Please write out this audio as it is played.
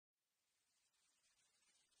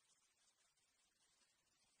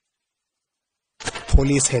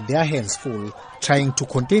Police had their hands full trying to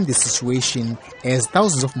contain the situation as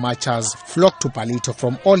thousands of marchers flocked to Ballito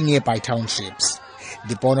from all nearby townships.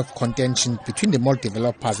 The bone of contention between the mall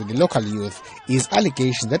developers and the local youth is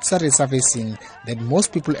allegations that started surfacing that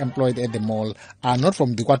most people employed at the mall are not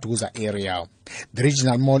from the KwaDuza area. The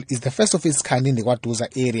regional mall is the first of its kind in the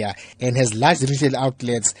KwaDuza area and has large retail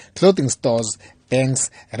outlets, clothing stores, banks,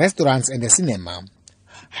 restaurants and a cinema.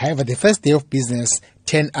 However, the first day of business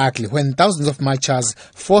turned ugly when thousands of marchers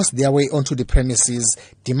forced their way onto the premises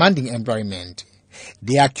demanding employment.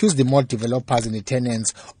 They accused the mall developers and the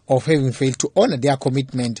tenants of having failed to honor their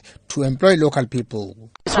commitment to employ local people.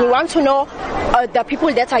 We want to know the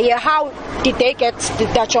people that are here, how did they get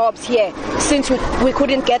their jobs here, since we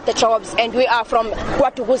couldn't get the jobs and we are from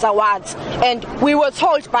KwaDuza wards. And we were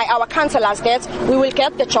told by our councillors that we will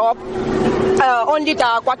get the job only the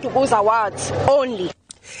KwaDuza wards only.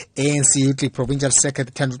 ANC Youth Provincial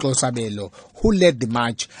Secretary Sabelo, who led the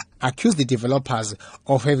march, accused the developers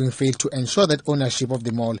of having failed to ensure that ownership of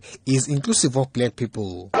the mall is inclusive of black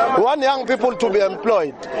people. We want young people to be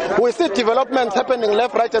employed. We see developments happening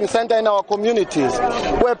left, right and center in our communities,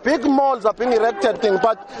 where big malls are being erected,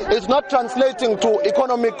 but it's not translating to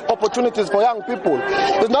economic opportunities for young people.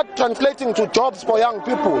 It's not translating to jobs for young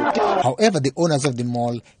people. However, the owners of the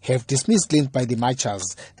mall have dismissed claims by the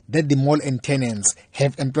marchers that the mall and tenants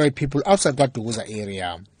have employed people outside KwaDuza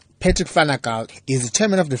area. Patrick Flanagal is the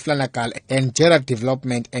chairman of the Flanagal and Gerard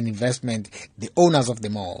Development and Investment, the owners of the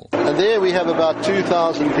mall. And there we have about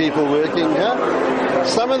 2,000 people working here.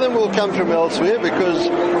 Some of them will come from elsewhere because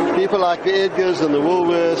people like the Edgars and the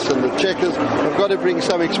Woolworths and the Checkers have got to bring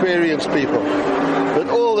some experienced people. But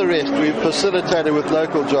all the rest we've facilitated with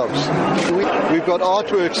local jobs. We've got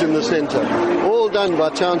artworks in the centre, all done by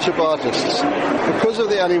township artists. Because of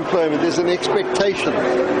the unemployment, there's an expectation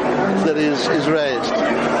that is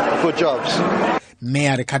raised for jobs.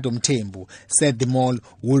 Mayor Ricardo Mthembu said the mall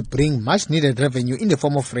will bring much needed revenue in the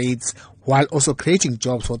form of rates while also creating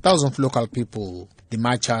jobs for thousands of local people. The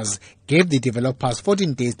marchers gave the developers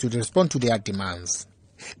 14 days to respond to their demands.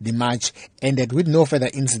 The march ended with no further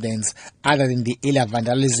incidents other than the earlier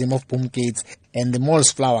vandalism of boom gates and the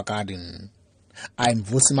mall's flower garden. I'm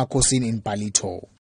Vusi Makosini in Ballito.